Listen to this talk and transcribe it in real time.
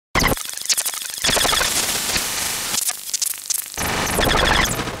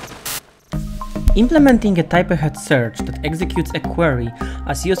Implementing a type ahead search that executes a query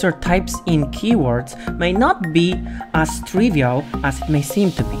as user types in keywords may not be as trivial as it may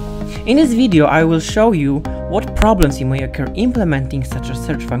seem to be. In this video, I will show you what problems you may occur implementing such a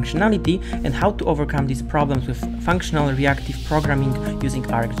search functionality and how to overcome these problems with functional reactive programming using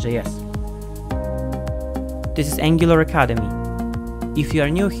RxJS. This is Angular Academy. If you are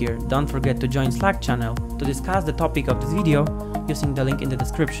new here, don't forget to join Slack channel to discuss the topic of this video using the link in the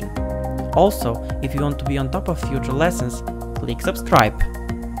description. Also, if you want to be on top of future lessons, click subscribe.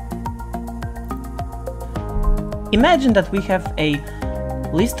 Imagine that we have a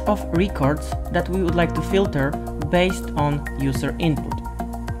list of records that we would like to filter based on user input.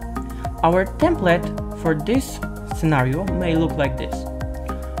 Our template for this scenario may look like this.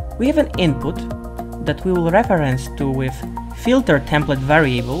 We have an input that we will reference to with filter template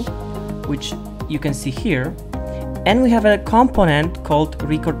variable, which you can see here, and we have a component called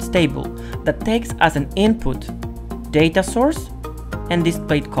records table that takes as an input data source and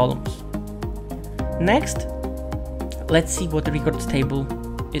displayed columns. Next, let's see what the records table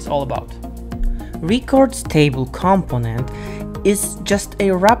is all about. Records table component is just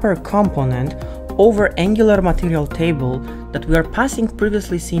a wrapper component over Angular material table that we are passing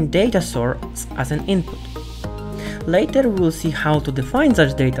previously seen data source as an input. Later we will see how to define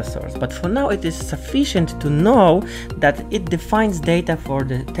such data source, but for now it is sufficient to know that it defines data for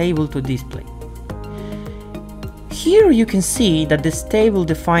the table to display. Here you can see that this table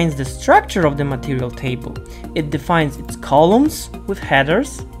defines the structure of the material table. It defines its columns with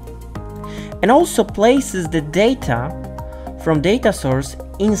headers and also places the data from data source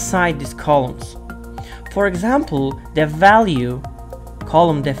inside these columns. For example, the value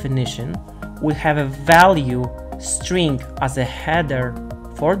column definition will have a value string as a header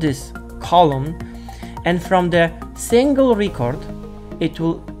for this column, and from the single record it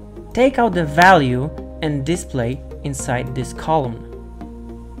will take out the value and display inside this column.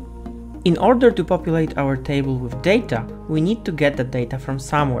 In order to populate our table with data, we need to get the data from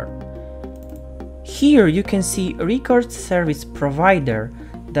somewhere. Here you can see records service provider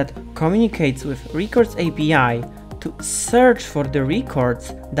that communicates with records API to search for the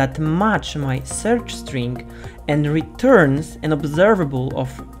records that match my search string and returns an observable of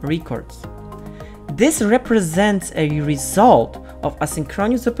records. This represents a result of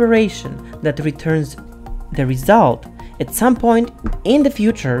asynchronous operation that returns the result at some point in the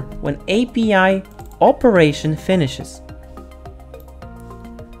future when API operation finishes.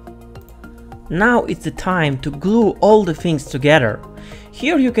 Now it's the time to glue all the things together.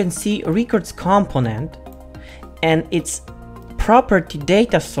 Here you can see records component and its property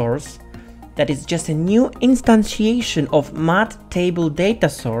data source that is just a new instantiation of mat table data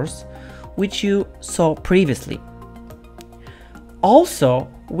source which you saw previously.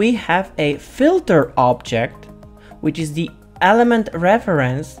 Also, we have a filter object which is the element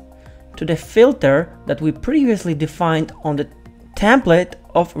reference to the filter that we previously defined on the template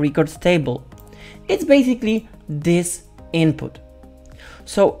of records table. It's basically this input.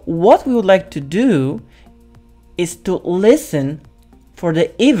 So what we would like to do is to listen for the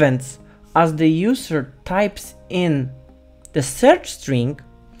events as the user types in the search string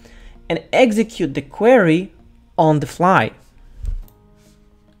and execute the query on the fly.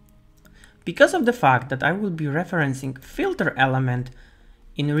 Because of the fact that I will be referencing filter element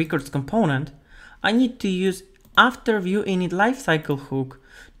in records component, I need to use after view init lifecycle hook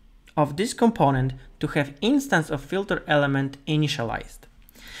of this component to have instance of filter element initialized.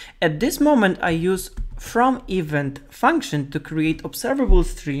 At this moment I use from event function to create observable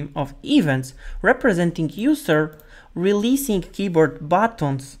stream of events representing user releasing keyboard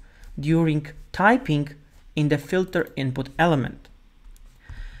buttons during typing in the filter input element.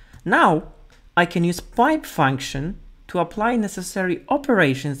 Now I can use pipe function to apply necessary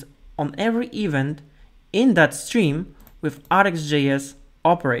operations on every event in that stream with RxJS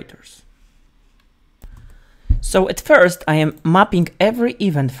operators. So at first I am mapping every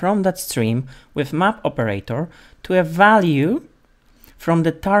event from that stream with map operator to a value from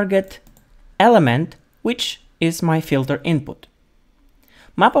the target element, which is my filter input.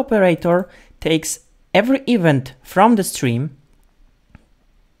 Map operator takes every event from the stream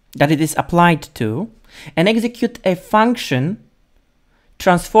that it is applied to and execute a function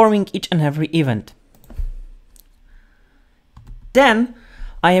transforming each and every event. Then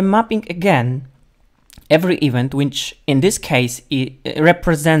I am mapping again every event, which in this case it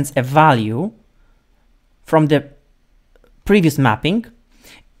represents a value from the previous mapping,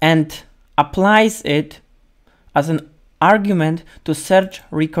 and applies it as an argument to search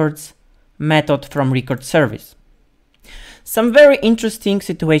records method from record service. Some very interesting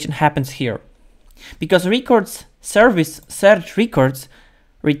situation happens here. Because records service search records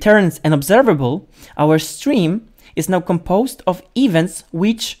returns an observable, our stream is now composed of events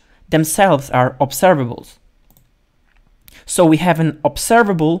which themselves are observables. So we have an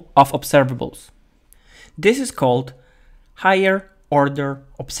observable of observables. This is called higher order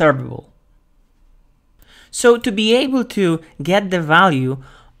observable. So to be able to get the value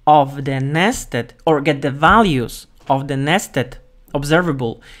of the nested, or get the values of the nested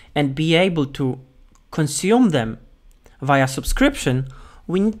observable and be able to consume them via subscription,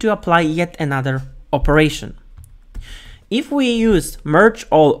 we need to apply yet another operation. If we use merge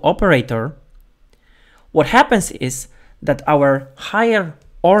all operator, what happens is that our higher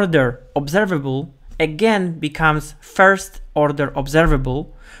order observable again becomes first order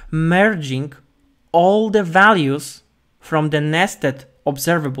observable, merging all the values from the nested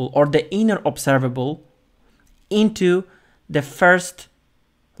observable or the inner observable into the first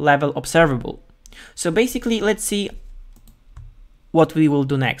level observable. So basically, let's see what we will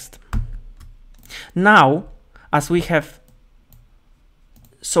do next. Now, as we have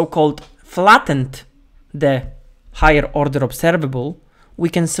so-called flattened the higher order observable, we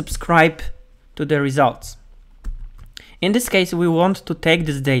can subscribe to the results. In this case, we want to take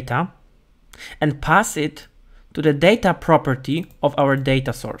this data and pass it to the data property of our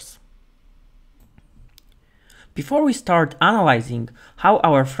data source. Before we start analyzing how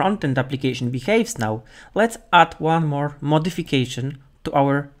our front-end application behaves now, let's add one more modification to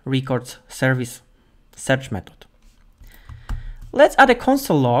our records service search method. Let's add a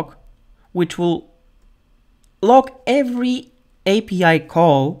console log which will log every API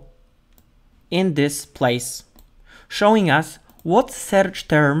call in this place, showing us what search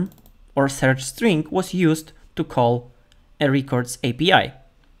term or search string was used to call a records API.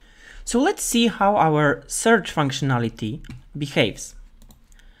 So let's see how our search functionality behaves.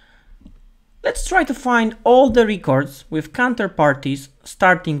 Let's try to find all the records with counterparties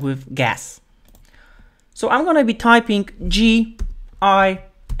starting with gas. So I'm going to be typing GIS,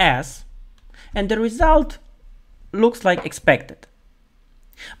 and the result looks like expected.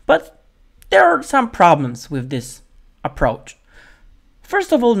 But there are some problems with this approach.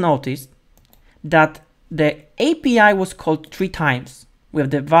 First of all, notice that the API was called 3 times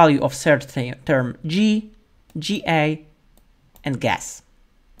with the value of search term G, GA, and gas.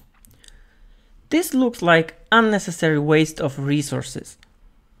 This looks like unnecessary waste of resources.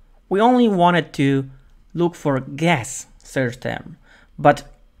 We only wanted to look for gas search term, but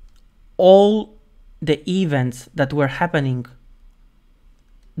all the events that were happening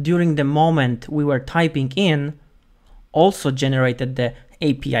during the moment we were typing in also generated the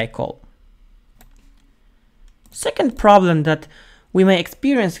API call. Second problem that we may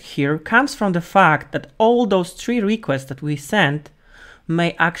experience here comes from the fact that all those 3 requests that we sent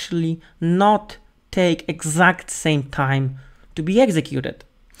may actually not take exact same time to be executed.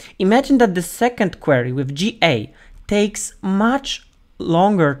 Imagine that the second query with GA takes much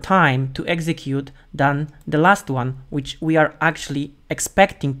longer time to execute than the last one, which we are actually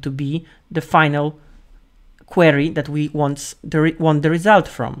expecting to be the final query that we want the result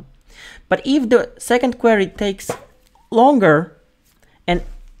from. But if the second query takes longer and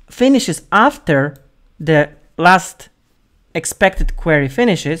finishes after the last expected query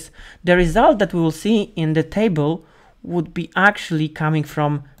finishes, the result that we will see in the table would be actually coming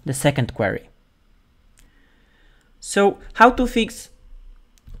from the second query. So how to fix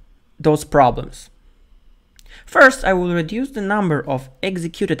those problems? First, I will reduce the number of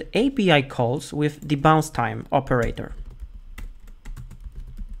executed API calls with debounceTime operator.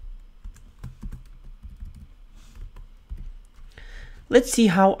 Let's see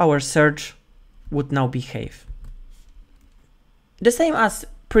how our search would now behave. The same as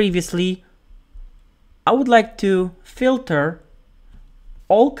previously, I would like to filter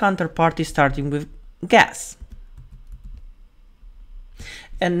all counterparties starting with gas.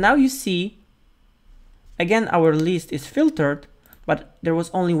 And now you see, again, our list is filtered, but there was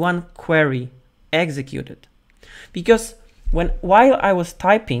only one query executed. Because while I was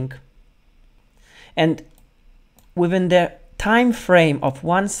typing, and within the time frame of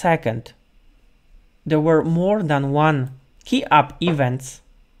 1 second, there were more than one key up events,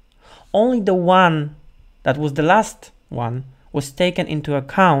 only the one that was the last one was taken into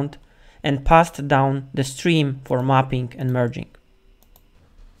account and passed down the stream for mapping and merging.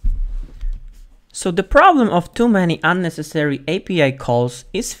 So the problem of too many unnecessary API calls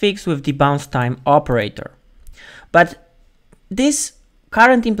is fixed with debounceTime operator. But this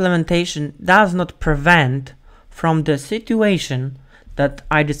current implementation does not prevent from the situation that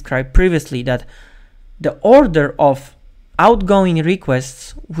I described previously, that the order of outgoing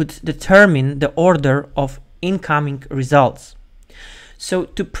requests would determine the order of incoming results. So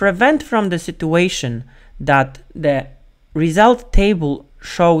to prevent from the situation that the result table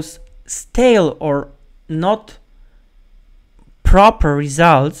shows stale or not proper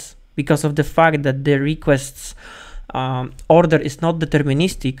results because of the fact that the request's order is not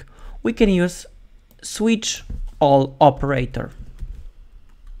deterministic, we can use switch all operator.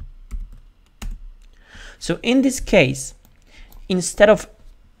 So in this case, instead of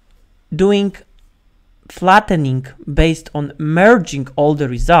doing flattening based on merging all the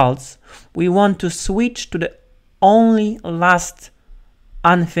results, we want to switch to the only last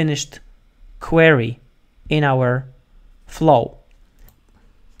unfinished query in our flow.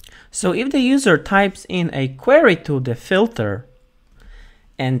 So if the user types in a query to the filter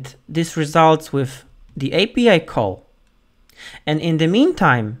and this results with the API call, and in the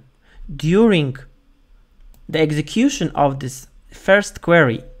meantime, during the execution of this first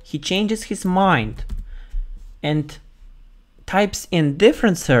query, he changes his mind and types in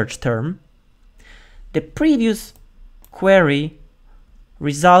different search term, the previous query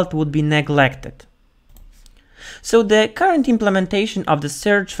result would be neglected. So the current implementation of the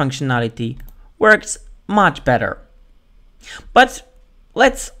search functionality works much better. But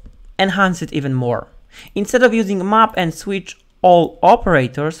let's enhance it even more. Instead of using map and switch all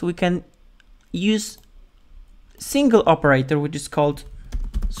operators, we can use single operator, which is called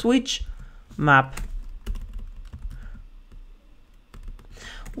switchMap,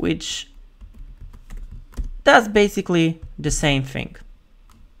 which does basically the same thing.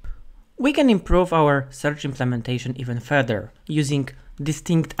 We can improve our search implementation even further using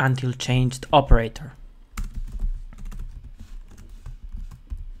distinct until changed operator.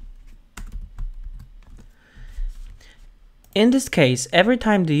 In this case, every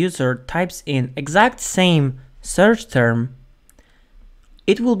time the user types in exact same search term,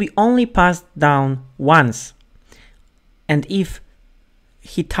 it will be only passed down once. And if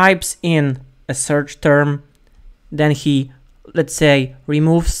he types in a search term, then he, let's say,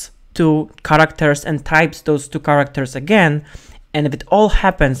 removes 2 characters and types those 2 characters again, and if it all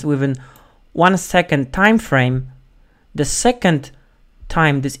happens within 1 second time frame, the second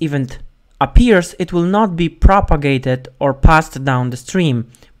time this event appears, it will not be propagated or passed down the stream,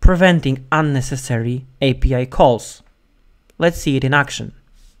 preventing unnecessary API calls. Let's see it in action.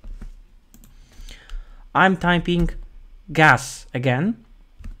 I'm typing gas again.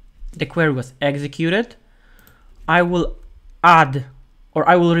 The query was executed. I will add, or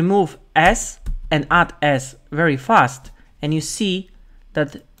I will remove S and add S very fast, and you see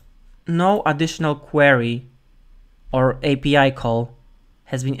that no additional query or API call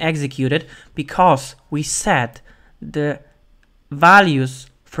has been executed because we set the values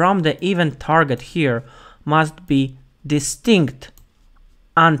from the event target here must be distinct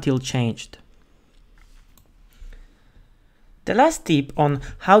until changed. The last tip on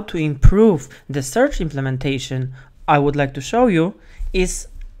how to improve the search implementation I would like to show you is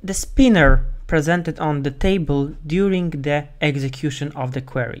the spinner presented on the table during the execution of the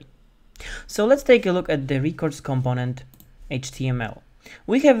query. So let's take a look at the records component HTML.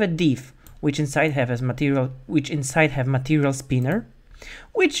 We have a div which inside have material spinner,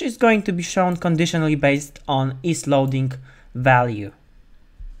 which is going to be shown conditionally based on isLoading value.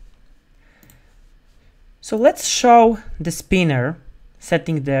 So let's show the spinner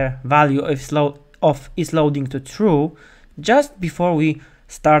setting the value of isLoading to true just before we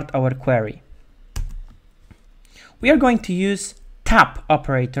start our query. We are going to use tap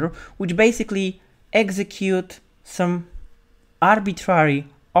operator, which basically execute some arbitrary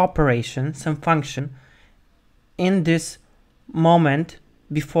operation, some function in this moment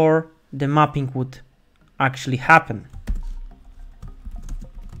before the mapping would actually happen.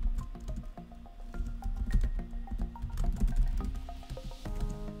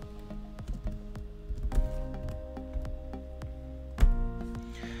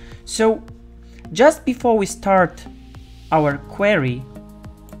 So just before we start our query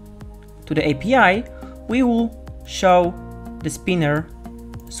to the API, we will show the spinner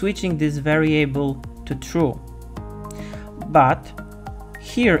switching this variable to true. But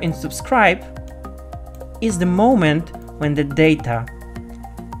here in subscribe is the moment when the data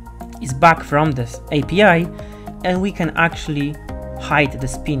is back from this API and we can actually hide the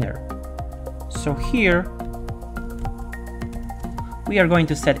spinner. So here we are going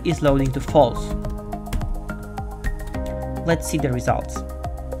to set isLoading to false. Let's see the results.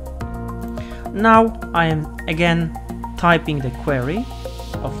 Now I am again typing the query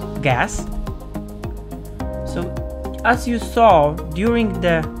of gas. So as you saw, during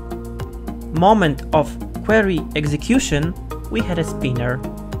the moment of query execution, we had a spinner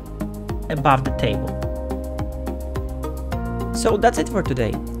above the table. So that's it for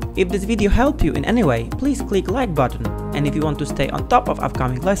today. If this video helped you in any way, please click like button, and if you want to stay on top of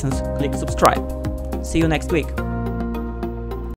upcoming lessons, click subscribe. See you next week.